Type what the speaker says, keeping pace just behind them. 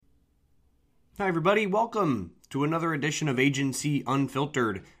Hi, everybody. Welcome to another edition of Agency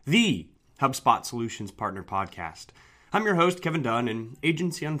Unfiltered, the HubSpot Solutions Partner Podcast. I'm your host, Kevin Dunn, and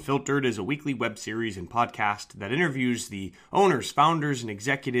Agency Unfiltered is a weekly web series and podcast that interviews the owners, founders, and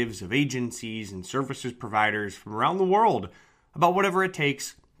executives of agencies and services providers from around the world about whatever it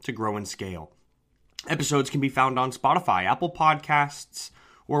takes to grow and scale. Episodes can be found on Spotify, Apple Podcasts,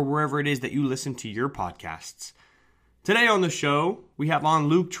 or wherever it is that you listen to your podcasts. Today on the show, we have on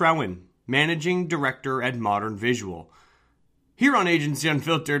Luke Trowen, Managing Director at Modern Visual. Here on Agency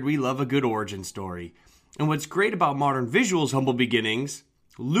Unfiltered, we love a good origin story. And what's great about Modern Visual's humble beginnings,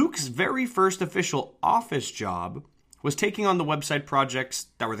 Luke's very first official office job was taking on the website projects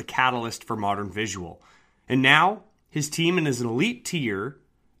that were the catalyst for Modern Visual. And now, his team is an elite tier,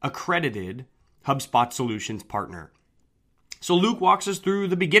 accredited HubSpot Solutions partner. So Luke walks us through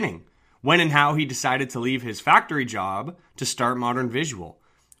the beginning, when and how he decided to leave his factory job to start Modern Visual.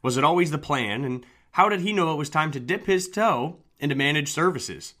 Was it always the plan, and how did he know it was time to dip his toe into managed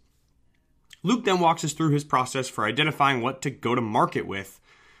services? Luke then walks us through his process for identifying what to go to market with.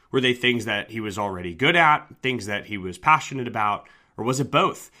 Were they things that he was already good at, things that he was passionate about, or was it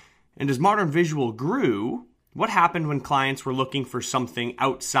both? And as Modern Visual grew, what happened when clients were looking for something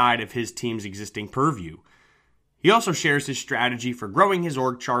outside of his team's existing purview? He also shares his strategy for growing his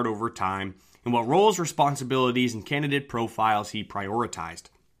org chart over time and what roles, responsibilities, and candidate profiles he prioritized.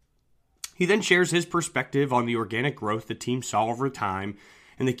 He then shares his perspective on the organic growth the team saw over time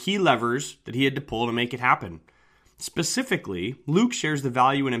and the key levers that he had to pull to make it happen. Specifically, Luke shares the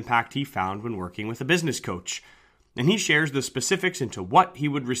value and impact he found when working with a business coach. And he shares the specifics into what he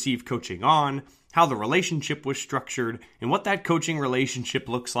would receive coaching on, how the relationship was structured, and what that coaching relationship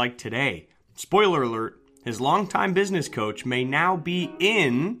looks like today. Spoiler alert, his longtime business coach may now be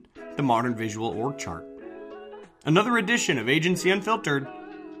in the Modern Visual org chart. Another edition of Agency Unfiltered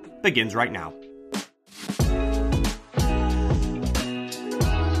begins right now.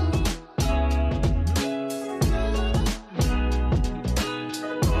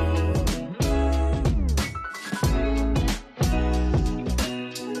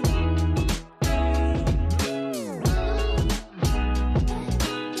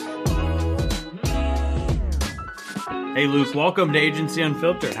 Hey Luke, welcome to Agency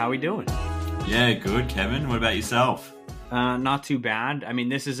Unfiltered. How are we doing? Yeah, good, Kevin. What about yourself? Not too bad. I mean,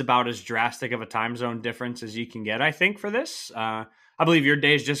 this is about as drastic of a time zone difference as you can get, I think, for this. I believe your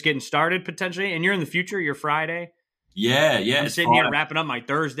day is just getting started, potentially, and you're in the future, you're Friday. Yeah. I'm sitting here wrapping up my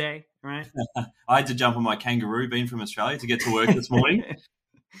Thursday, right? I had to jump on my kangaroo being from Australia to get to work this morning.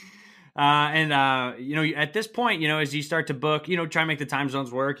 At this point, as you start to book, try and make the time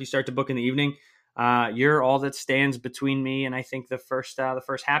zones work, you start to book in the evening. You're all that stands between me and I think the first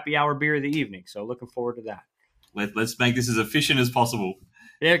happy hour beer of the evening. So looking forward to that. Let's make this as efficient as possible.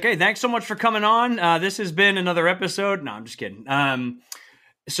 Yeah, okay. Thanks so much for coming on. This has been another episode. No, I'm just kidding.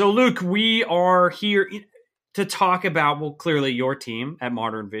 So Luke, we are here to talk about, well, clearly your team at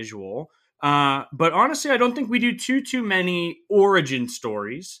Modern Visual. But honestly, I don't think we do too many origin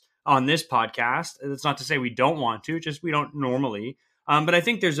stories on this podcast. That's not to say we don't want to, just we don't normally. But I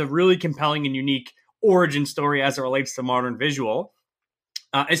think there's a really compelling and unique origin story as it relates to Modern Visual,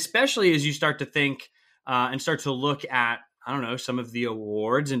 especially as you start to think and start to look at, some of the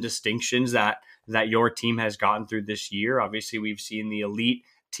awards and distinctions that your team has gotten through this year. Obviously, we've seen the elite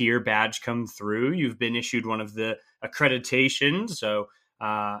tier badge come through. You've been issued one of the accreditations. So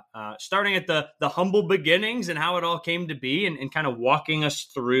starting at the humble beginnings and how it all came to be and kind of walking us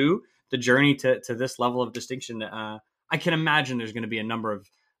through the journey to this level of distinction, I can imagine there's going to be a number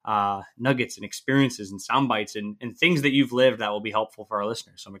of nuggets and experiences and sound bites and things that you've lived that will be helpful for our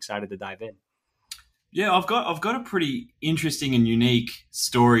listeners. So I'm excited to dive in. Yeah, I've got a pretty interesting and unique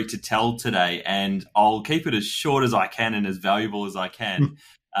story to tell today, and I'll keep it as short as I can and as valuable as I can.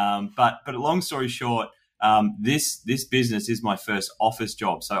 But long story short, this business is my first office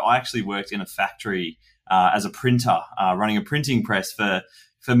job. So I actually worked in a factory as a printer, running a printing press for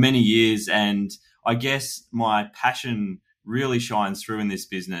many years, and I guess my passion really shines through in this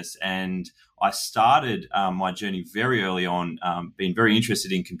business. And I started my journey very early on, being very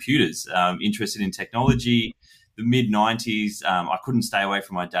interested in computers, interested in technology. The mid-90s, I couldn't stay away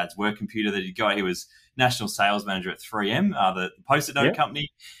from my dad's work computer that he'd got. He was national sales manager at 3M, the Post-it note company.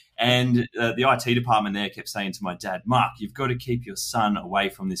 And the IT department there kept saying to my dad, Mark, you've got to keep your son away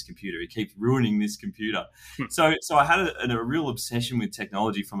from this computer. He keeps ruining this computer. So I had a real obsession with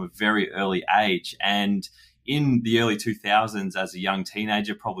technology from a very early age. And in the early 2000s, as a young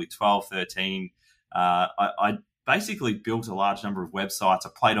teenager, probably 12, 13, I basically built a large number of websites. I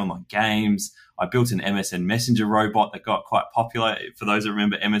played online games. I built an MSN Messenger robot that got quite popular. For those that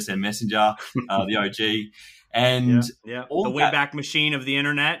remember MSN Messenger, the OG. And the Wayback Machine of the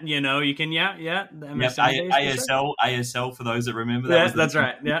internet, you can, the MSN ASL for those that remember that. That's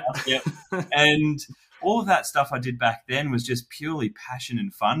right. Yeah. And all of that stuff I did back then was just purely passion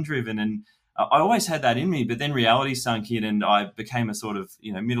and fun driven. And I always had that in me, but then reality sunk in and I became a sort of,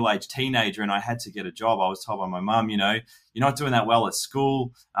 middle-aged teenager and I had to get a job. I was told by my mum, you're not doing that well at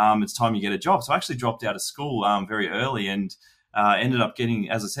school. It's time you get a job. So I actually dropped out of school very early and ended up getting,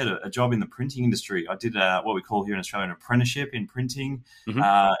 as I said, a job in the printing industry. I did what we call here in Australia an apprenticeship in printing. Mm-hmm.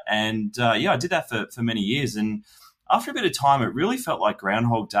 I did that for many years. And after a bit of time, it really felt like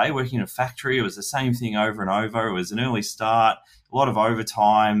Groundhog Day working in a factory. It was the same thing over and over. It was an early start, a lot of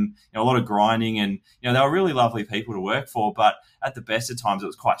overtime, a lot of grinding. And, they were really lovely people to work for. But at the best of times, it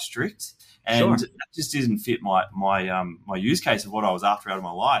was quite strict. And that just didn't fit my use case of what I was after out of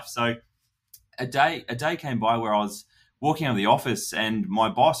my life. So a day came by where I was walking out of the office and my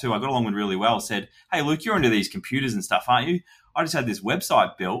boss, who I got along with really well, said, "Hey, Luke, you're into these computers and stuff, aren't you? I just had this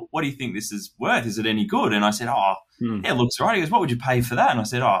website built. What do you think this is worth? Is it any good?" And I said, "Yeah, it looks right." He goes, "What would you pay for that?" And I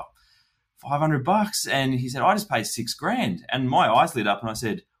said, $500. And he said, "I just paid $6,000. And my eyes lit up and I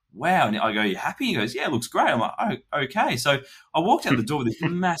said, "Wow." And I go, "You happy?" He goes, "Yeah, it looks great." I'm like, "Oh, okay." So I walked out the door with this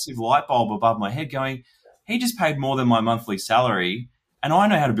massive light bulb above my head going, he just paid more than my monthly salary. And I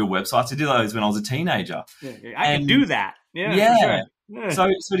know how to build websites. I did those when I was a teenager. I can do that. Yeah. Sure. Yeah. So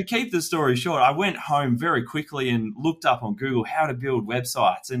to keep the story short, I went home very quickly and looked up on Google how to build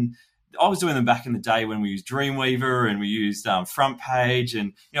websites. And I was doing them back in the day when we used Dreamweaver and we used FrontPage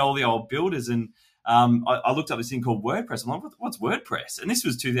and all the old builders. And I looked up this thing called WordPress. I'm like, what's WordPress? And this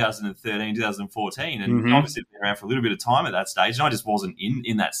was 2013, 2014. And obviously been around for a little bit of time at that stage. And I just wasn't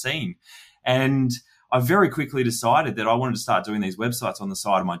in that scene. And I very quickly decided that I wanted to start doing these websites on the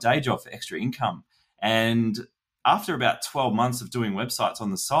side of my day job for extra income. And after about 12 months of doing websites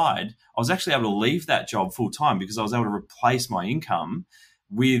on the side, I was actually able to leave that job full time because I was able to replace my income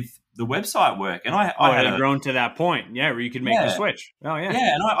with the website work. And I had grown to that point, where you could make the switch. Oh, yeah.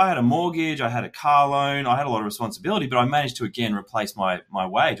 Yeah, and I had a mortgage, I had a car loan, I had a lot of responsibility, but I managed to, again, replace my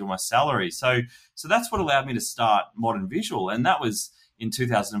wage or my salary. So that's what allowed me to start Modern Visual, and that was in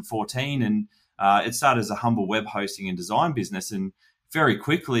 2014, and it started as a humble web hosting and design business, and very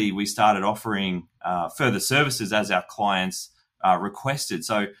quickly we started offering further services as our clients requested.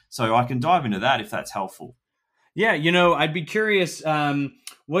 So I can dive into that if that's helpful. Yeah, I'd be curious,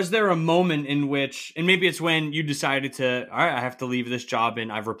 was there a moment in which, and maybe it's when you decided to, all right, I have to leave this job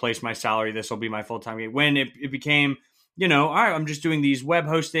and I've replaced my salary, this will be my full-time gig, when it became, all right, I'm just doing these web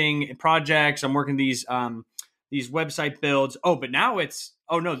hosting projects, I'm working these website builds. Oh, but now it's,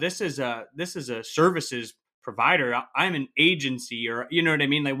 oh no, this is a services provider. I'm an agency, or you know what I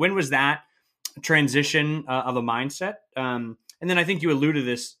mean? Like, when was that transition of a mindset? And then I think you alluded to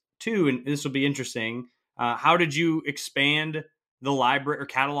this too, and this will be interesting. How did you expand the library or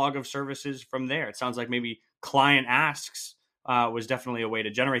catalog of services from there? It sounds like maybe client asks was definitely a way to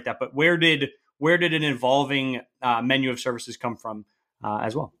generate that. But where did an evolving menu of services come from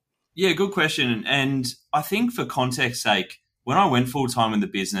as well? Yeah, good question. And I think for context sake, when I went full-time in the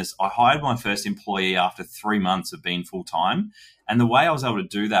business, I hired my first employee after 3 months of being full-time. And the way I was able to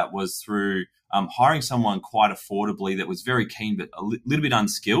do that was through hiring someone quite affordably that was very keen but a little bit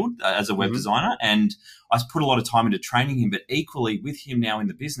unskilled as a web designer. And I put a lot of time into training him, but equally with him now in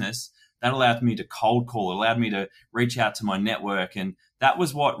the business, that allowed me to cold call, allowed me to reach out to my network. And that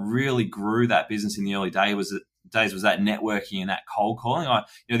was what really grew that business in the early days was that networking and that cold calling.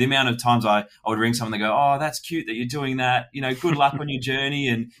 The amount of times I would ring someone, they go, "Oh, that's cute that you're doing that. Good luck on your journey."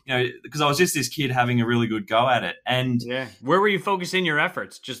 And, because I was just this kid having a really good go at it. And where were you focusing your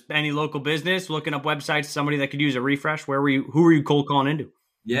efforts? Just any local business, looking up websites, somebody that could use a refresh? Who were you cold calling into?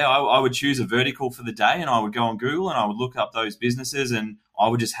 Yeah, I would choose a vertical for the day and I would go on Google and I would look up those businesses and I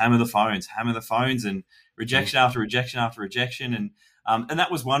would just hammer the phones and rejection after rejection after rejection. And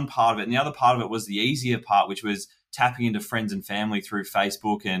that was one part of it. And the other part of it was the easier part, which was tapping into friends and family through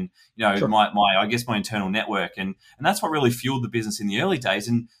Facebook and, my internal network. And that's what really fueled the business in the early days.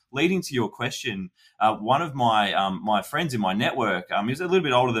 And leading to your question, one of my friends in my network, he was a little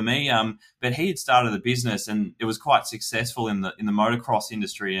bit older than me, but he had started a business and it was quite successful in the motocross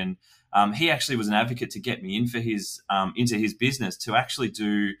industry. And he actually was an advocate to get me into his business to actually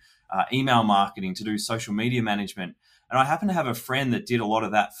do email marketing, to do social media management. And I happen to have a friend that did a lot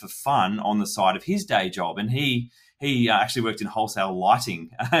of that for fun on the side of his day job. And he actually worked in wholesale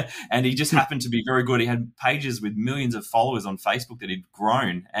lighting and he just happened to be very good. He had pages with millions of followers on Facebook that he'd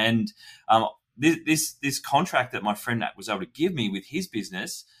grown. And this contract that my friend was able to give me with his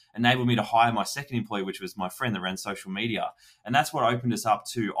business enabled me to hire my second employee, which was my friend that ran social media. And that's what opened us up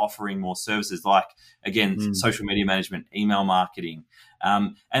to offering more services like, again, social media management, email marketing.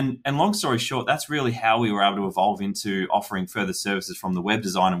 And long story short, that's really how we were able to evolve into offering further services from the web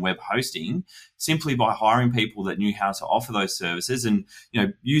design and web hosting, simply by hiring people that knew how to offer those services and,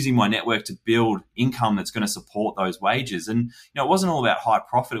 using my network to build income that's going to support those wages. And, it wasn't all about high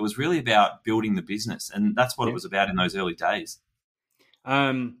profit. It was really about building the business. And that's what it was about in those early days.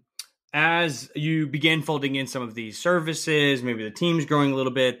 As you began folding in some of these services, maybe the team's growing a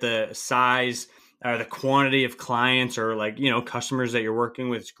little bit, the size or the quantity of clients or customers that you're working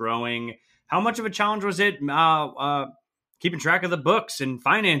with is growing. How much of a challenge was it keeping track of the books and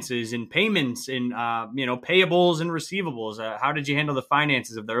finances and payments and, payables and receivables? How did you handle the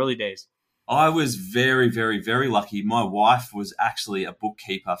finances of the early days? I was very, very, very lucky. My wife was actually a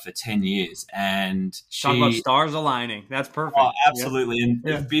bookkeeper for 10 years. And talk about stars aligning. That's perfect. Oh, absolutely.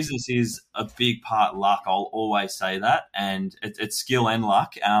 Yeah. And business is a big part luck. I'll always say that. And it's skill and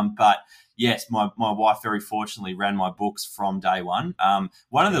luck. But yes, my wife very fortunately ran my books from day one.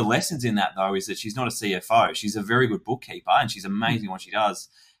 One of the lessons in that, though, is that she's not a CFO. She's a very good bookkeeper and she's amazing at what she does.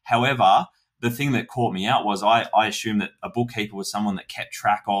 However, the thing that caught me out was I assumed that a bookkeeper was someone that kept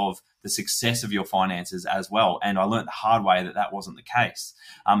track of the success of your finances as well. And I learned the hard way that wasn't the case.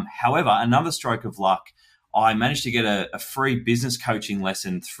 However, another stroke of luck, I managed to get a free business coaching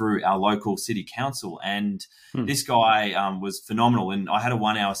lesson through our local city council. And this guy was phenomenal. And I had a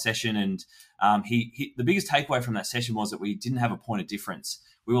 1 hour session. And he the biggest takeaway from that session was that we didn't have a point of difference.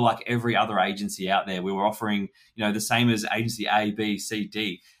 We were like every other agency out there. We were offering, the same as agency A, B, C,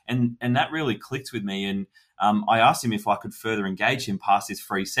 D. And that really clicked with me. And I asked him if I could further engage him past this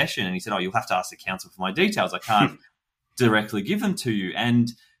free session. And he said, you'll have to ask the council for my details. I can't directly give them to you.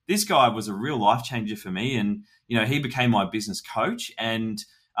 And this guy was a real life changer for me. And, he became my business coach. And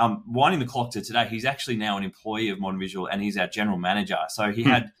winding the clock to today, he's actually now an employee of Modern Visual and he's our general manager. So he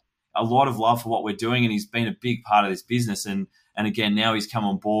had a lot of love for what we're doing and he's been a big part of this business. And again, now he's come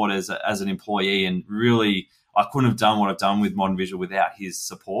on board as an employee and really, I couldn't have done what I've done with Modern Visual without his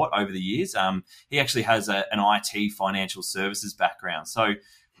support over the years. He actually has an IT financial services background. So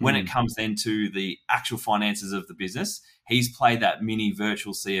when it comes then to the actual finances of the business, he's played that mini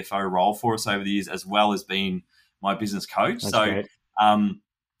virtual CFO role for us over the years, as well as being my business coach. That's so, great.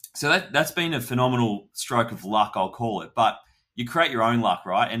 So that's been a phenomenal stroke of luck, I'll call it. But you create your own luck,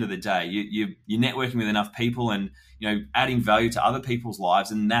 right? End of the day, you're networking with enough people and, adding value to other people's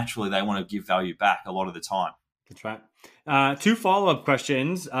lives. And naturally they want to give value back a lot of the time. That's right. 2 follow-up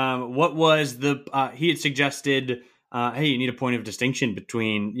questions. What was he had suggested, hey, you need a point of distinction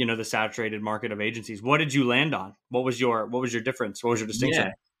between, the saturated market of agencies. What did you land on? What was your difference? What was your distinction?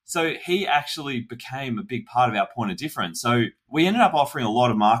 Yeah. So he actually became a big part of our point of difference. So we ended up offering a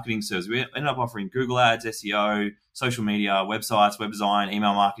lot of marketing services. We ended up offering Google Ads, SEO, social media, websites, web design,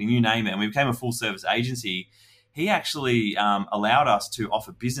 email marketing, you name it. And we became a full service agency. He actually allowed us to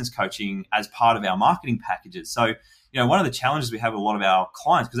offer business coaching as part of our marketing packages. So, one of the challenges we have with a lot of our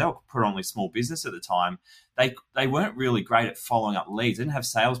clients, because they were predominantly small business at the time, they weren't really great at following up leads. They didn't have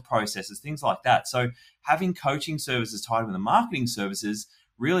sales processes, things like that. So having coaching services tied with the marketing services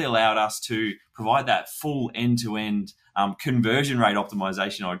really allowed us to provide that full end-to-end conversion rate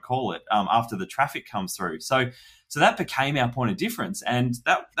optimization, I'd call it, after the traffic comes through. So that became our point of difference, and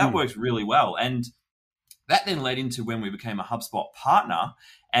that worked really well. And that then led into when we became a HubSpot partner.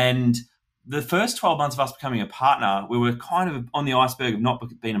 And the first 12 months of us becoming a partner, we were kind of on the iceberg of not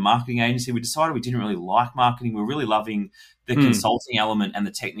being a marketing agency. We decided we didn't really like marketing. We were really loving the consulting element and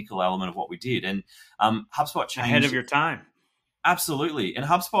the technical element of what we did. And HubSpot changed. Ahead of your time. Absolutely. And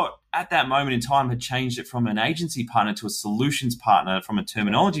HubSpot at that moment in time had changed it from an agency partner to a solutions partner from a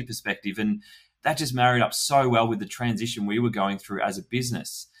terminology perspective. And that just married up so well with the transition we were going through as a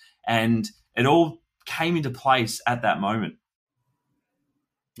business. And it all came into place at that moment.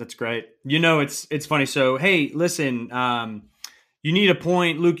 That's great. It's funny. So, hey, listen, you need a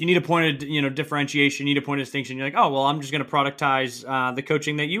point, Luke, you need a point of, differentiation, you need a point of distinction. You're like, oh, well, I'm just going to productize the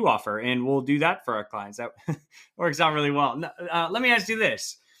coaching that you offer and we'll do that for our clients. That works out really well. Let me ask you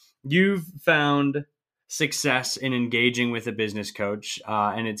this. You've found success in engaging with a business coach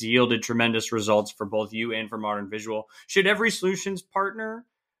and it's yielded tremendous results for both you and for Modern Visual. Should every solutions partner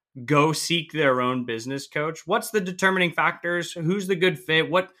go seek their own business coach? What's the determining factors? Who's the good fit?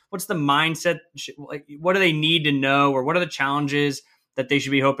 What's the mindset? What do they need to know, or what are the challenges that they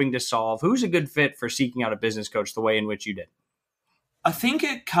should be hoping to solve? Who's a good fit for seeking out a business coach the way in which you did? I think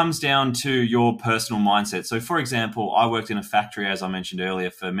it comes down to your personal mindset. So, for example, I worked in a factory, as I mentioned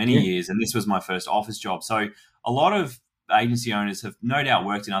earlier, for many years, and this was my first office job. So, a lot of agency owners have no doubt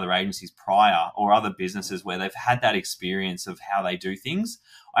worked in other agencies prior or other businesses where they've had that experience of how they do things.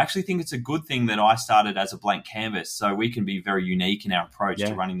 I actually think it's a good thing that I started as a blank canvas so we can be very unique in our approach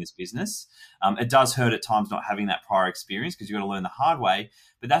to running this business. It does hurt at times not having that prior experience because you've got to learn the hard way,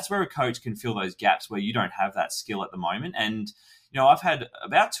 but that's where a coach can fill those gaps where you don't have that skill at the moment. And I've had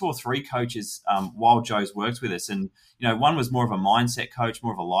about 2 or 3 coaches while Joe's worked with us. And, one was more of a mindset coach,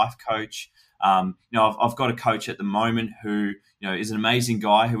 more of a life coach. I've got a coach at the moment who, is an amazing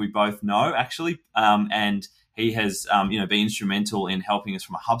guy who we both know, actually. And he has, been instrumental in helping us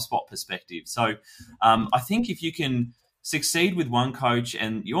from a HubSpot perspective. So I think if you can succeed with one coach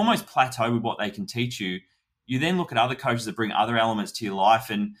and you almost plateau with what they can teach you, you then look at other coaches that bring other elements to your life.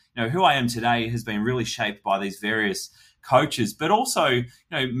 And, who I am today has been really shaped by these various coaches, but also,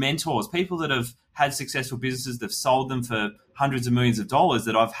 mentors, people that have had successful businesses, they've sold them for hundreds of millions of dollars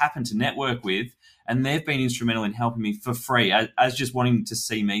that I've happened to network with, and they've been instrumental in helping me for free as just wanting to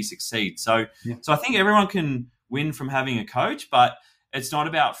see me succeed. So I think everyone can win from having a coach, but it's not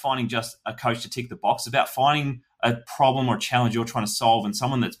about finding just a coach to tick the box. It's about finding a problem or challenge you're trying to solve and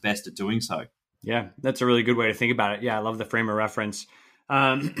someone that's best at doing so. Yeah, that's a really good way to think about it. Yeah, I love the frame of reference.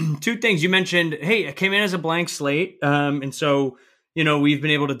 2 things you mentioned. Hey, I came in as a blank slate. And so, we've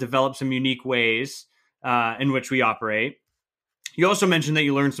been able to develop some unique ways in which we operate. You also mentioned that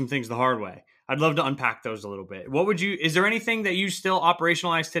you learned some things the hard way. I'd love to unpack those a little bit. Is there anything that you still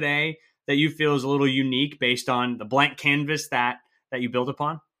operationalize today that you feel is a little unique based on the blank canvas that you built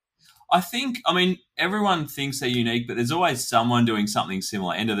upon? I mean, everyone thinks they're unique, but there's always someone doing something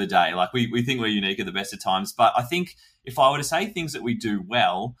similar. End of the day, like we think we're unique at the best of times. But I think if I were to say things that we do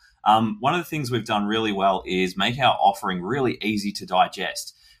well, one of the things we've done really well is make our offering really easy to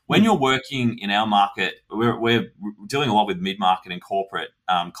digest. When you're working in our market, we're dealing a lot with mid-market and corporate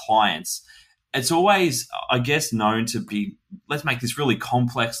clients. It's always, I guess, known to be, let's make this really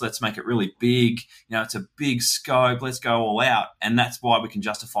complex. Let's make it really big. It's a big scope. Let's go all out. And that's why we can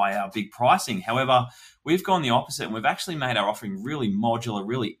justify our big pricing. However, we've gone the opposite and we've actually made our offering really modular,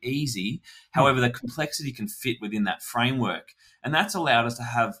 really easy. However, the complexity can fit within that framework. And that's allowed us to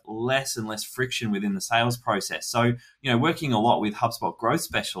have less and less friction within the sales process. So, working a lot with HubSpot growth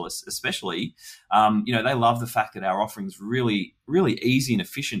specialists, especially, they love the fact that our offering is really, really easy and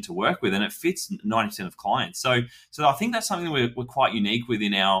efficient to work with, and it fits 90% of clients. So I think that's something that we're quite unique with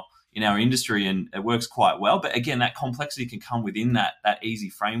in our industry, and it works quite well. But again, that complexity can come within that easy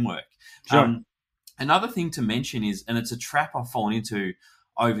framework. Sure. Another thing to mention is, and it's a trap I've fallen into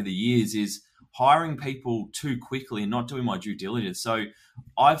over the years, is hiring people too quickly and not doing my due diligence. So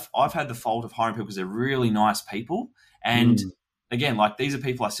I've had the fault of hiring people because they're really nice people. And again, like, these are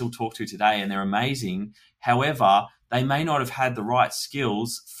people I still talk to today and they're amazing. However, they may not have had the right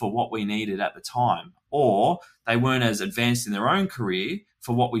skills for what we needed at the time, or they weren't as advanced in their own career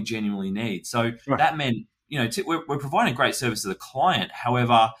for what we genuinely need. So that meant, we're providing great service to the client.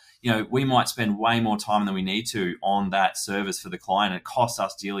 However, we might spend way more time than we need to on that service for the client. It costs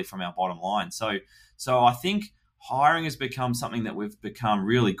us dearly from our bottom line. So I think hiring has become something that we've become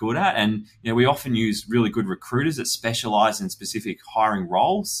really good at. And, we often use really good recruiters that specialize in specific hiring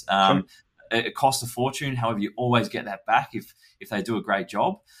roles. It costs a fortune. However, you always get that back if they do a great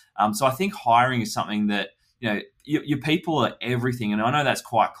job. So I think hiring is something that, your people are everything. And I know that's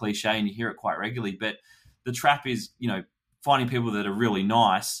quite cliche and you hear it quite regularly, but the trap is, finding people that are really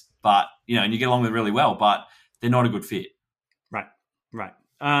nice, but, and you get along with really well, but they're not a good fit. Right.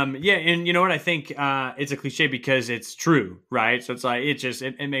 Yeah. And you know what? I think it's a cliche because it's true, right? So it's like,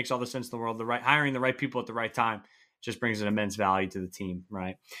 it makes all the sense in the world. Hiring the right people at the right time just brings an immense value to the team,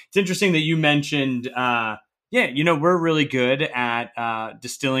 right? It's interesting that you mentioned, we're really good at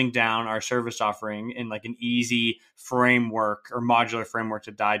distilling down our service offering in like an easy framework or modular framework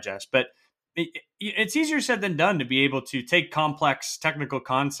to digest. But it's easier said than done to be able to take complex technical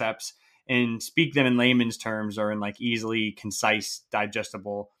concepts and speak them in layman's terms or in like easily concise,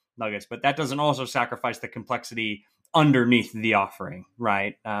 digestible nuggets. But that doesn't also sacrifice the complexity underneath the offering,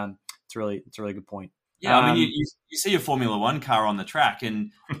 right? It's a really good point. Yeah, I mean, you see a Formula One car on the track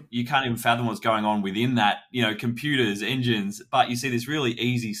and you can't even fathom what's going on within that, computers, engines, but you see this really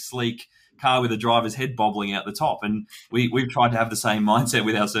easy, sleek car with a driver's head bobbling out the top. And we've tried to have the same mindset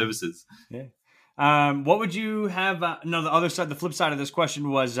with our services. Yeah. What would you have? The flip side of this question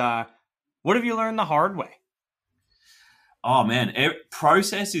was, what have you learned the hard way? Oh man,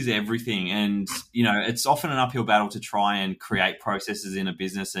 process is everything, and it's often an uphill battle to try and create processes in a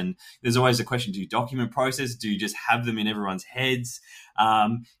business. And there's always a question: do you document process? Do you just have them in everyone's heads?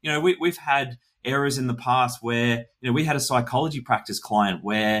 We've had errors in the past where we had a psychology practice client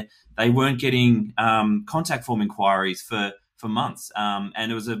where they weren't getting contact form inquiries for months,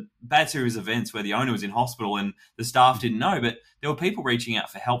 and it was a bad series of events where the owner was in hospital and the staff didn't know, but there were people reaching out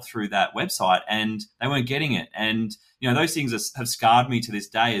for help through that website and they weren't getting it. And those things have scarred me to this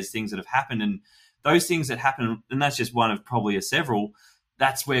day as things that have happened. And those things that happen, and that's just one of probably a several,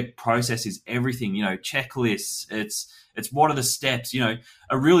 that's where process is everything. Checklists, it's what are the steps. A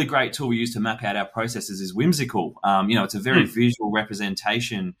really great tool we use to map out our processes is Whimsical. It's a very visual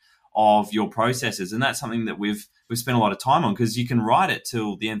representation of your processes, and that's something that we've spent a lot of time on, because you can write it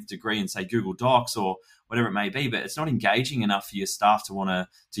till the nth degree and say Google Docs or whatever it may be, but it's not engaging enough for your staff to want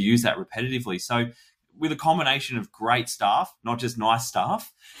to use that repetitively. So with a combination of great staff, not just nice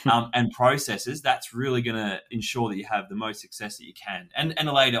staff, and processes, that's really going to ensure that you have the most success that you can, and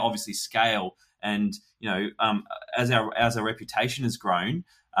allow you to obviously scale. And as our reputation has grown,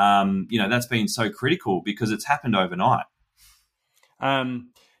 that's been so critical because it's happened overnight.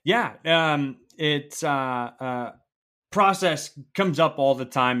 It's process comes up all the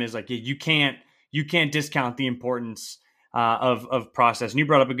time. Is like you can't discount the importance of process. And you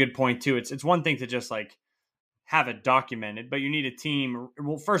brought up a good point too. It's one thing to just like have it documented, but you need a team.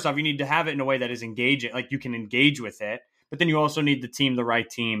 Well, first off, you need to have it in a way that is engaging, like you can engage with it. But then you also need the right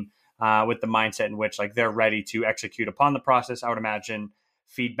team with the mindset in which like they're ready to execute upon the process. I would imagine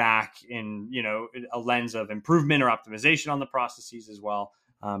feedback in a lens of improvement or optimization on the processes as well.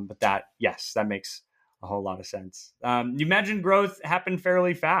 But that makes a whole lot of sense. You mentioned growth happened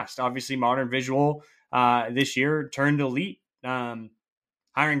fairly fast. Obviously, Modern Visual this year turned elite, hiring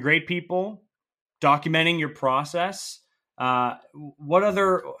great people, documenting your process. What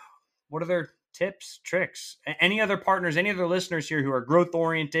other tips, tricks, any other partners, any other listeners here who are growth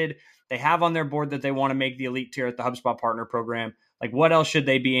oriented, they have on their board that they want to make the elite tier at the HubSpot Partner Program? Like, what else should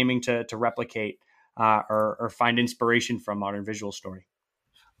they be aiming to replicate or find inspiration from Modern Visual story?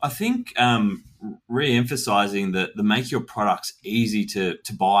 I think re-emphasizing the make your products easy to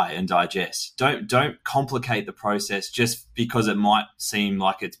buy and digest. Don't complicate the process just because it might seem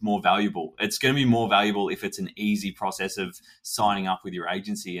like it's more valuable. It's going to be more valuable if it's an easy process of signing up with your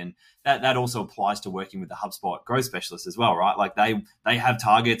agency, and that also applies to working with the HubSpot growth specialists as well, right? Like they have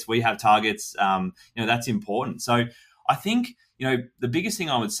targets, we have targets. That's important. So I think the biggest thing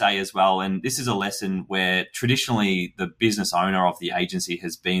I would say as well, and this is a lesson where traditionally the business owner of the agency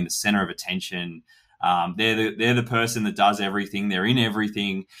has been the center of attention. They're the person that does everything. They're in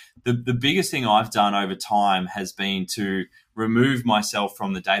everything. The biggest thing I've done over time has been to remove myself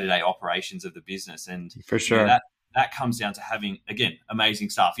from the day-to-day operations of the business. And for sure, that comes down to having, again, amazing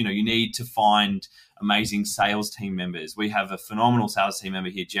staff. You need to find amazing sales team members. We have a phenomenal sales team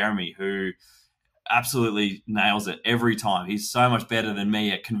member here, Jeremy, who absolutely nails it every time. He's so much better than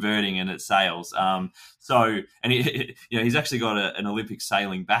me at converting and at sales. He's actually got an Olympic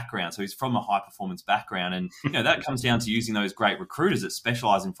sailing background, so he's from a high performance background, and that comes down to using those great recruiters that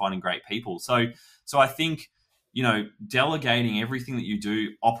specialize in finding great people. So I think delegating everything that you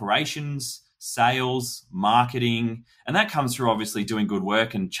do, operations, sales, marketing, and that comes through obviously doing good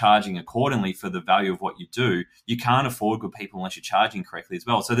work and charging accordingly for the value of what you do. You can't afford good people unless you're charging correctly as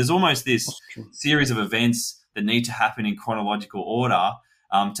well. So there's almost this series of events that need to happen in chronological order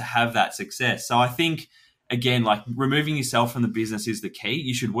to have that success. So I think, again, like removing yourself from the business is the key.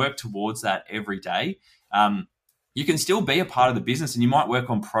 You should work towards that every day. You can still be a part of the business, and you might work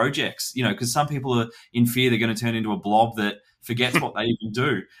on projects, because some people are in fear they're going to turn into a blob that forgets what they even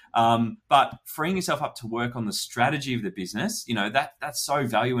do. But freeing yourself up to work on the strategy of the business, that's so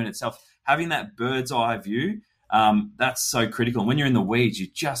value in itself. Having that bird's eye view, that's so critical. And when you're in the weeds, you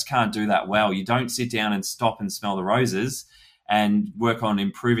just can't do that well. You don't sit down and stop and smell the roses and work on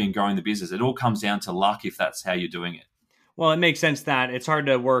improving and growing the business. It all comes down to luck if that's how you're doing it. Well, it makes sense that it's hard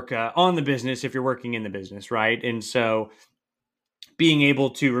to work on the business if you're working in the business, right? And so being able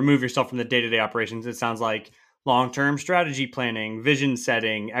to remove yourself from the day-to-day operations, it sounds like long-term strategy planning, vision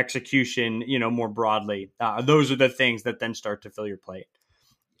setting, execution, more broadly. Those are the things that then start to fill your plate.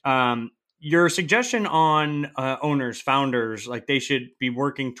 Your suggestion on owners, founders, like they should be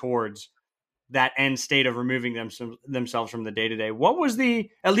working towards that end state of removing themselves from the day-to-day. What was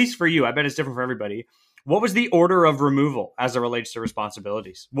at least for you, I bet it's different for everybody, what was the order of removal as it relates to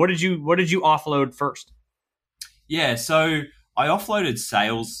responsibilities? What did you offload first? Yeah, so I offloaded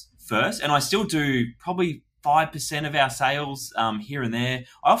sales first, and I still do probably 5% of our sales here and there.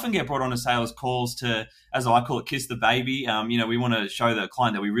 I often get brought on to sales calls to, as I call it, kiss the baby. We want to show the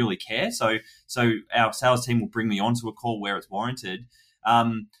client that we really care. So our sales team will bring me onto a call where it's warranted.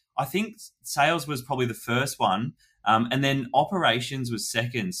 I think sales was probably the first one, and then operations was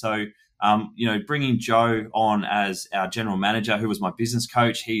second. So, bringing Joe on as our general manager, who was my business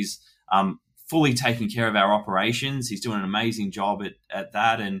coach, he's fully taking care of our operations. He's doing an amazing job at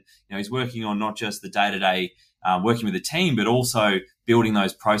that. And, he's working on not just the day-to-day working with the team, but also building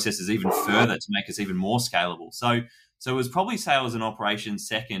those processes even further to make us even more scalable. So it was probably sales and operations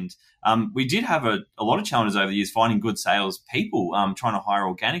second. We did have a lot of challenges over the years finding good sales people, trying to hire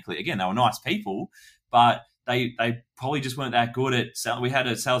organically. Again, they were nice people, but they probably just weren't that good at selling. We had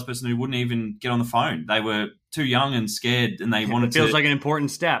a salesperson who wouldn't even get on the phone. They were too young and scared, and they wanted to... It feels like an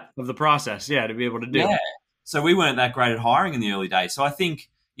important step of the process, to be able to do. Yeah. So we weren't that great at hiring in the early days. So I think,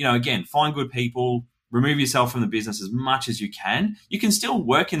 again, find good people, remove yourself from the business as much as you can. You can still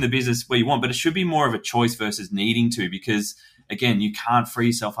work in the business where you want, but it should be more of a choice versus needing to, because, again, you can't free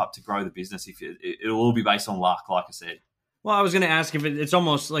yourself up to grow the business. It'll all be based on luck, like I said. Well, I was going to ask if it's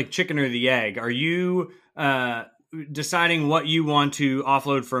almost like chicken or the egg. Are you deciding what you want to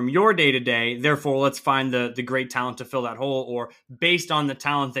offload from your day-to-day, therefore let's find the great talent to fill that hole, or based on the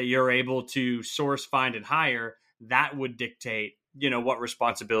talent that you're able to source, find, and hire, that would dictate, what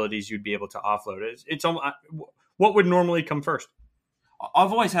responsibilities you'd be able to offload? It's what would normally come first?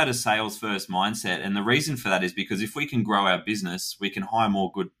 I've always had a sales first mindset. And the reason for that is because if we can grow our business, we can hire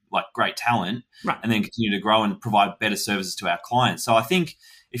more great talent, right, and then continue to grow and provide better services to our clients. So I think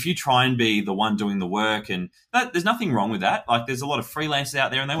if you try and be the one doing the work, and there's nothing wrong with that. Like, there's a lot of freelancers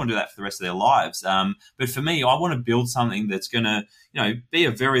out there and they want to do that for the rest of their lives. But for me, I want to build something that's going to, be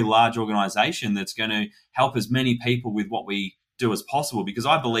a very large organization that's going to help as many people with what we do as possible, because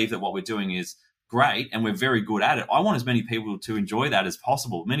I believe that what we're doing is great and we're very good at it. I want as many people to enjoy that as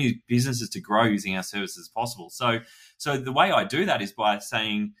possible, many businesses to grow using our services as possible. So the way I do that is by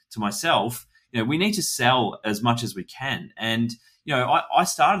saying to myself, we need to sell as much as we can. And, I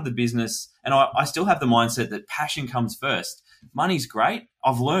started the business and I still have the mindset that passion comes first. Money's great.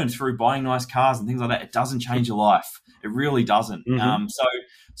 I've learned through buying nice cars and things like that, it doesn't change your life. It really doesn't. Mm-hmm.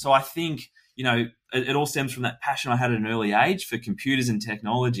 So I think, it all stems from that passion I had at an early age for computers and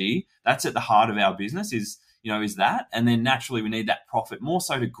technology. That's at the heart of our business is that. And then naturally we need that profit more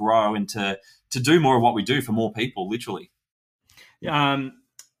so to grow and to do more of what we do for more people, literally.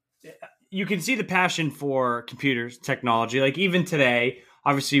 You can see the passion for computers, technology. Like even today,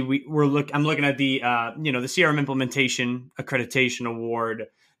 obviously I'm looking at the, the CRM implementation accreditation award,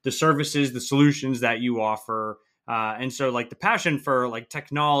 the services, the solutions that you offer. And so like the passion for like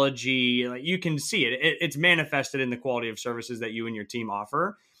technology, like you can see it's manifested in the quality of services that you and your team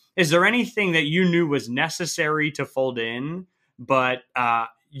offer. Is there anything that you knew was necessary to fold in, but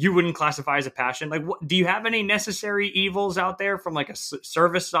you wouldn't classify as a passion? Like, do you have any necessary evils out there from like a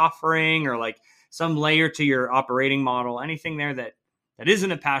service offering or like some layer to your operating model? Anything there that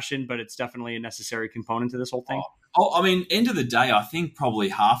isn't a passion, but it's definitely a necessary component to this whole thing? I mean, end of the day, I think probably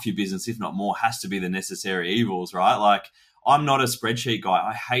half your business, if not more, has to be the necessary evils, right? Like, I'm not a spreadsheet guy.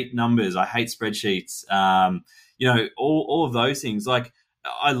 I hate numbers. I hate spreadsheets. All of those things. Like,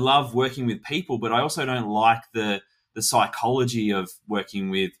 I love working with people, but I also don't like the psychology of working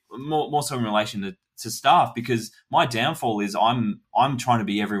with more so in relation to staff, because my downfall is I'm trying to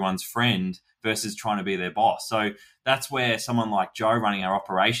be everyone's friend versus trying to be their boss. So that's where someone like Joe running our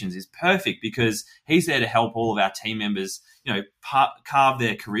operations is perfect, because he's there to help all of our team members, carve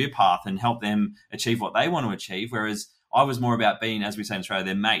their career path and help them achieve what they want to achieve. Whereas I was more about being, as we say in Australia,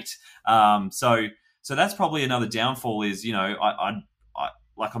 their mate. So that's probably another downfall is, I'm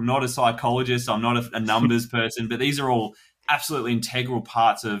not a psychologist, I'm not a numbers person, but these are all absolutely integral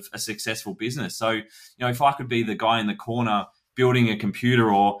parts of a successful business. So, if I could be the guy in the corner building a computer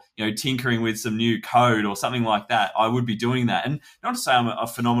or, tinkering with some new code or something like that, I would be doing that. And not to say I'm a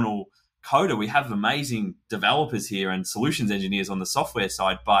phenomenal coder. We have amazing developers here and solutions engineers on the software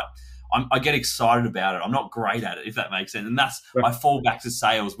side, but I get excited about it. I'm not great at it, if that makes sense. And that's, right. I fall back to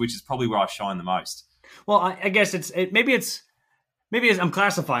sales, which is probably where I shine the most. Well, I guess maybe I'm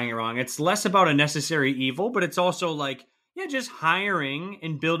classifying it wrong. It's less about a necessary evil, but it's also like, just hiring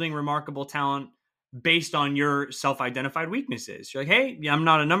and building remarkable talent based on your self-identified weaknesses. You're like, hey, I'm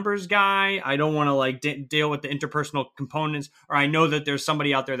not a numbers guy. I don't want to deal with the interpersonal components, or I know that there's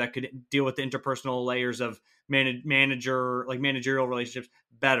somebody out there that could deal with the interpersonal layers of managerial relationships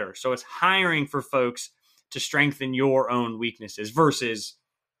better. So it's hiring for folks to strengthen your own weaknesses versus,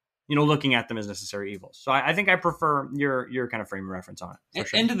 looking at them as necessary evils. So I think I prefer your kind of frame of reference on it. At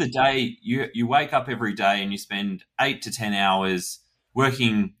For the end of the day, you wake up every day and you spend 8 to 10 hours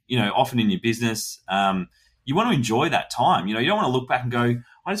working, often in your business. You want to enjoy that time. You don't want to look back and go,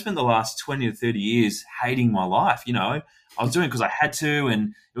 I spent the last 20 or 30 years hating my life. I was doing it because I had to,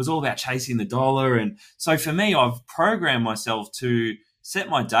 and it was all about chasing the dollar. And so for me, I've programmed myself to set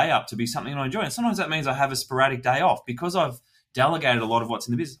my day up to be something I enjoy. And sometimes that means I have a sporadic day off because I've delegated a lot of what's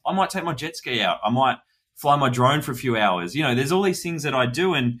in the business. I might take my jet ski out. I might fly my drone for a few hours. There's all these things that I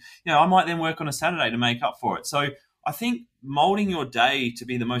do, and I might then work on a Saturday to make up for it. So I think molding your day to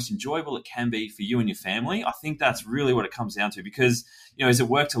be the most enjoyable it can be for you and your family, I think that's really what it comes down to, because, is it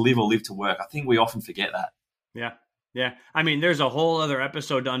work to live or live to work? I think we often forget that. Yeah. Yeah. I mean, there's a whole other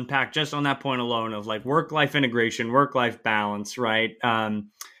episode to unpack just on that point alone of like work-life integration, work-life balance, right?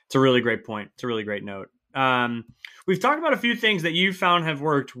 It's a really great point. It's a really great note. We've talked about a few things that you found have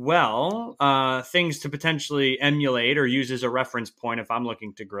worked well, things to potentially emulate or use as a reference point if I'm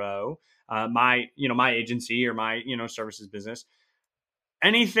looking to grow my agency or my, services business.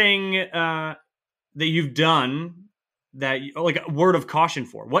 Anything that you've done that like a word of caution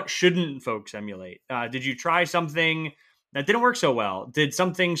for? What shouldn't folks emulate? Did you try something that didn't work so well? Did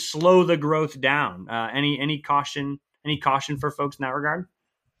something slow the growth down? Any caution for folks in that regard?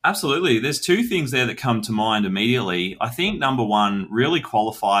 Absolutely. There's two things there that come to mind immediately. I think number one, really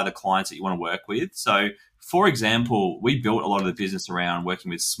qualify the clients that you want to work with. So, for example, we built a lot of the business around working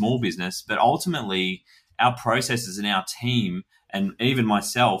with small business, but ultimately our processes and our team and even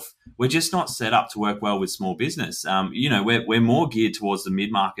myself, we're just not set up to work well with small business. We're more geared towards the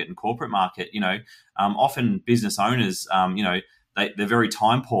mid-market and corporate market. Often business owners, they're very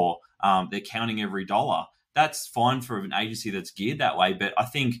time poor. They're counting every dollar. That's fine for an agency that's geared that way. But I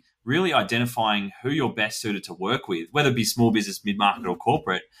think really identifying who you're best suited to work with, whether it be small business, mid-market or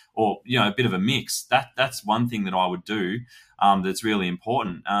corporate, or, a bit of a mix, that's one thing that I would do that's really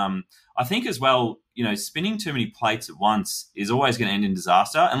important. I think as well, spinning too many plates at once is always going to end in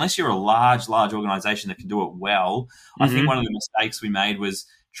disaster unless you're a large organization that can do it well. Mm-hmm. I think one of the mistakes we made was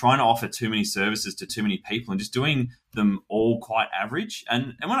trying to offer too many services to too many people and just doing them all quite average.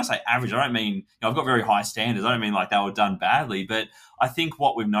 And when I say average, I don't mean, I've got very high standards. I don't mean like they were done badly, but I think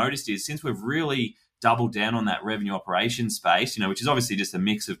what we've noticed is since we've really doubled down on that revenue operations space, which is obviously just a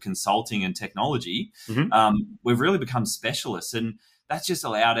mix of consulting and technology, mm-hmm. We've really become specialists. And that's just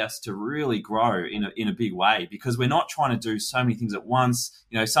allowed us to really grow in a big way because we're not trying to do so many things at once.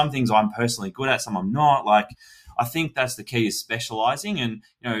 Some things I'm personally good at, some I'm not. Like, I think that's the key is specializing, and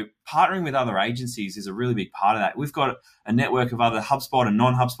partnering with other agencies is a really big part of that. We've got a network of other HubSpot and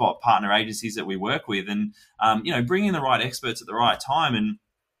non-HubSpot partner agencies that we work with, and bringing in the right experts at the right time. And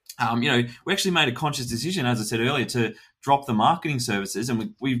we actually made a conscious decision, as I said earlier, to drop the marketing services,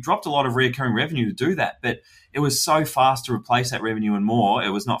 and we've dropped a lot of recurring revenue to do that. But it was so fast to replace that revenue and more. It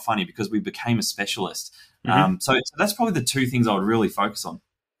was not funny because we became a specialist. Mm-hmm. So that's probably the two things I would really focus on.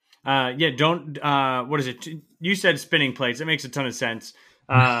 What is it? You said spinning plates. That makes a ton of sense.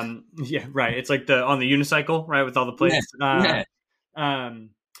 Yeah, right. It's like on the unicycle, right? With all the plates. Yeah.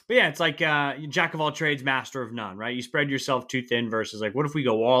 But yeah, it's like jack of all trades, master of none, right? You spread yourself too thin versus like, what if we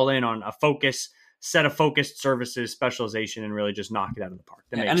go all in on a set of focused services, specialization, and really just knock it out of the park?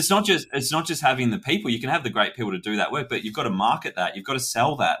 And it's not just having the people. You can have the great people to do that work, but you've got to market that. You've got to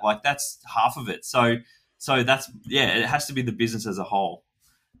sell that. Like that's half of it. So that's, it has to be the business as a whole.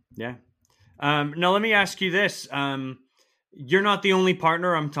 Yeah. Now let me ask you this. You're not the only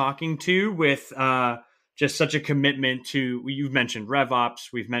partner I'm talking to with just such a commitment to, you've mentioned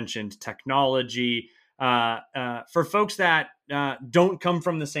RevOps, we've mentioned technology. For folks that don't come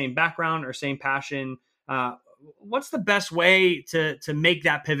from the same background or same passion, what's the best way to make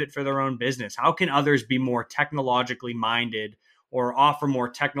that pivot for their own business? How can others be more technologically minded or offer more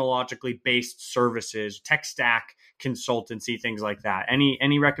technologically based services, tech stack consultancy, things like that?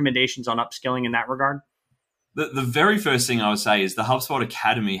 Any recommendations on upskilling in that regard? The very first thing I would say is the HubSpot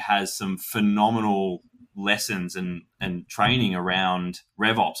Academy has some phenomenal lessons and training around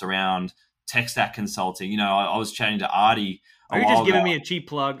RevOps, around tech stack consulting. I was chatting to Artie. Are you just giving me a cheap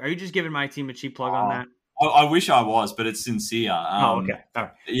plug? Are you just giving my team a cheap plug on that? I wish I was, but it's sincere. Okay. All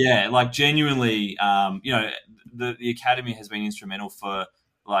right. Yeah, like genuinely, the Academy has been instrumental for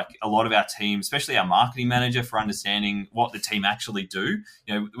like a lot of our team, especially our marketing manager, for understanding what the team actually do.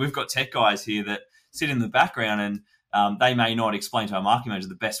 We've got tech guys here that sit in the background and they may not explain to our marketing manager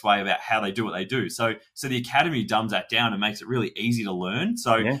the best way about how they do what they do. So the Academy dumbs that down and makes it really easy to learn.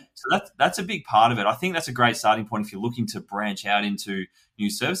 So that's a big part of it. I think that's a great starting point if you're looking to branch out into new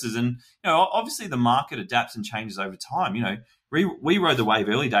services. And, obviously the market adapts and changes over time. we rode the wave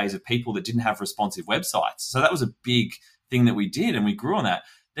early days of people that didn't have responsive websites. So that was a big thing that we did, and we grew on that.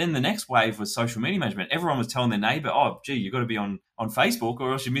 Then the next wave was social media management. Everyone was telling their neighbor, oh, gee, you've got to be on Facebook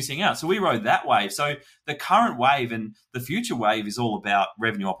or else you're missing out. So we rode that wave. So the current wave and the future wave is all about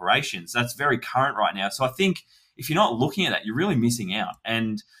revenue operations. That's very current right now. So I think if you're not looking at that, you're really missing out.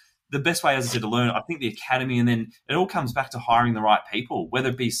 And the best way, as I said, to learn, I think the academy, and then it all comes back to hiring the right people, whether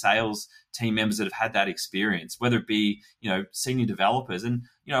it be sales team members that have had that experience, whether it be, senior developers. And,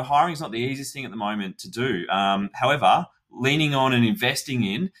 hiring is not the easiest thing at the moment to do. However, leaning on and investing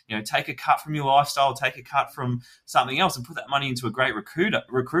in, take a cut from your lifestyle, take a cut from something else and put that money into a great recruiter,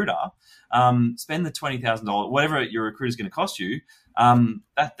 spend the $20,000, whatever your recruiter is going to cost you.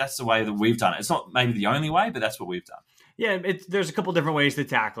 That's the way that we've done it. It's not maybe the only way, but that's what we've done. Yeah, there's a couple different ways to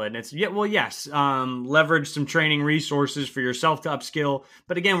tackle it. And it's, yes, leverage some training resources for yourself to upskill.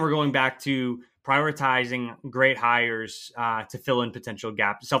 But again, we're going back to prioritizing great hires to fill in potential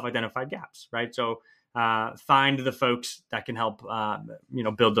gaps, self-identified gaps, right? So find the folks that can help,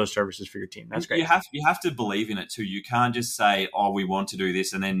 build those services for your team. That's great. You have to believe in it too. You can't just say, oh, we want to do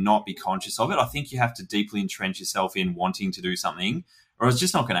this and then not be conscious of it. I think you have to deeply entrench yourself in wanting to do something, or it's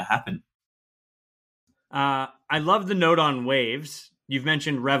just not going to happen. I love the note on waves. You've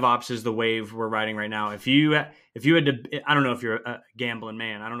mentioned RevOps is the wave we're riding right now. If you had to, I don't know if you're a gambling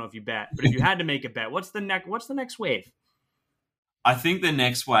man, I don't know if you bet, but if you had to make a bet, what's the next wave? I think the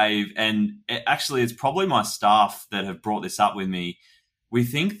next wave, and it's probably my staff that have brought this up with me. We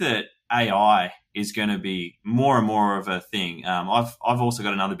think that AI is going to be more and more of a thing. I've also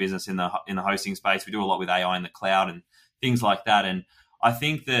got another business in the hosting space. We do a lot with AI in the cloud and things like that. And I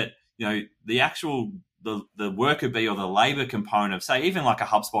think that the actual the worker bee or the labor component of, say, even like a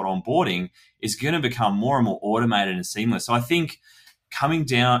HubSpot onboarding is going to become more and more automated and seamless. So I think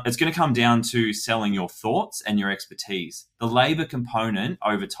it's going to come down to selling your thoughts and your expertise. The labor component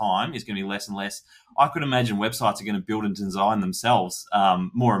over time is going to be less and less. I could imagine websites are going to build and design themselves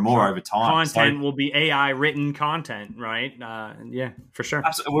more and more over time. Content will be AI written content, right? Yeah, for sure.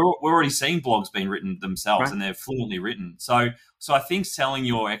 Absolutely. We're already seeing blogs being written themselves, right, and they're fluently written. So I think selling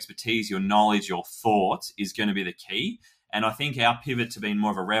your expertise, your knowledge, your thoughts is going to be the key. And I think our pivot to being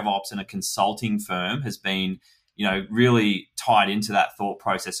more of a RevOps and a consulting firm has been really tied into that thought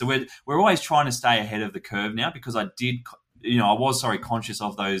process. So we're always trying to stay ahead of the curve now, because I was conscious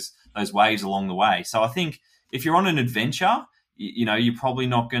of those waves along the way. So I think if you're on an adventure, you're probably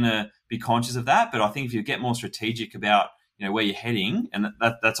not going to be conscious of that. But I think if you get more strategic about, where you're heading, and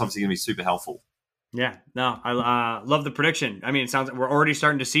that's obviously going to be super helpful. Yeah, no, I love the prediction. I mean, it sounds like we're already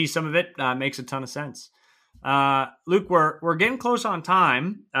starting to see some of it. Makes a ton of sense. Luke, we're getting close on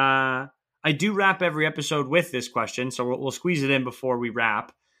time. I do wrap every episode with this question, so we'll squeeze it in before we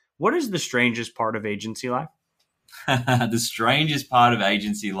wrap. What is the strangest part of agency life? The strangest part of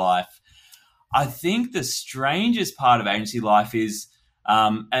agency life. I think the strangest part of agency life is,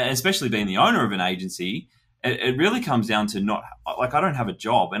 especially being the owner of an agency, it really comes down to I don't have a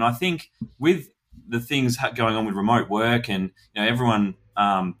job. And I think with the things going on with remote work and everyone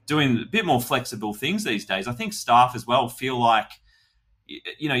doing a bit more flexible things these days, I think staff as well feel like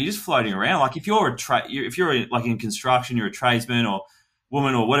you're just floating around. Like if you're like in construction, you're a tradesman or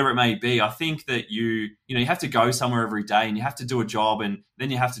woman or whatever it may be. I think that you have to go somewhere every day and you have to do a job and then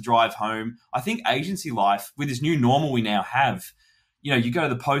you have to drive home. I think agency life, with this new normal we now have, you go to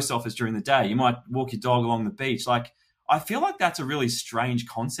the post office during the day, you might walk your dog along the beach. Like, I feel like that's a really strange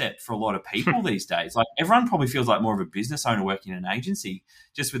concept for a lot of people these days. Like, everyone probably feels like more of a business owner working in an agency,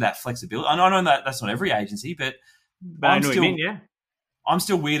 just with that flexibility. I know that that's not every agency, but I know what you mean, yeah. I'm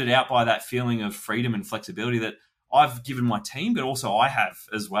still weirded out by that feeling of freedom and flexibility that I've given my team, but also I have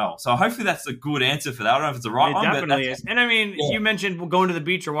as well. So hopefully that's a good answer for that. I don't know if it's the right one. It definitely is. And I mean, You mentioned going to the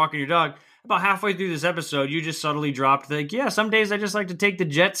beach or walking your dog. About halfway through this episode, you just subtly dropped some days I just like to take the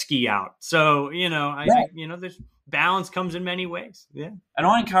jet ski out. So, there's balance comes in many ways. Yeah. And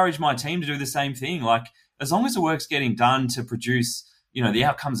I encourage my team to do the same thing. Like, as long as the work's getting done to produce, the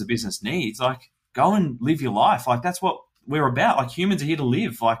outcomes the business needs, like, go and live your life. Like, that's what we're about. Like, humans are here to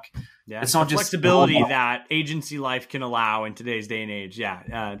live. Like, it's not just flexibility that agency life can allow in today's day and age. Yeah.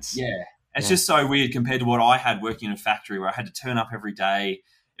 It's just so weird compared to what I had working in a factory where I had to turn up every day.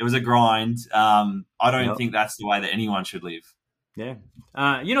 It was a grind. I don't think that's the way that anyone should live. Yeah.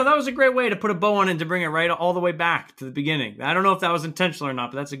 That was a great way to put a bow on it, to bring it right all the way back to the beginning. I don't know if that was intentional or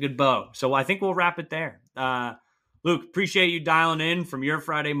not, but that's a good bow. So I think we'll wrap it there. Luke, appreciate you dialing in from your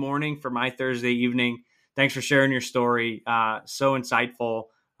Friday morning for my Thursday evening. Thanks for sharing your story. So insightful.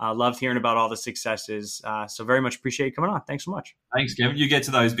 Loved hearing about all the successes. So very much appreciate you coming on. Thanks so much. Thanks, Kevin. You get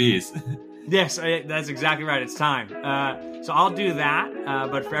to those beers. Yes, that's exactly right. It's time. So I'll do that.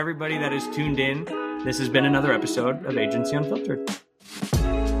 But for everybody that is tuned in, this has been another episode of Agency Unfiltered.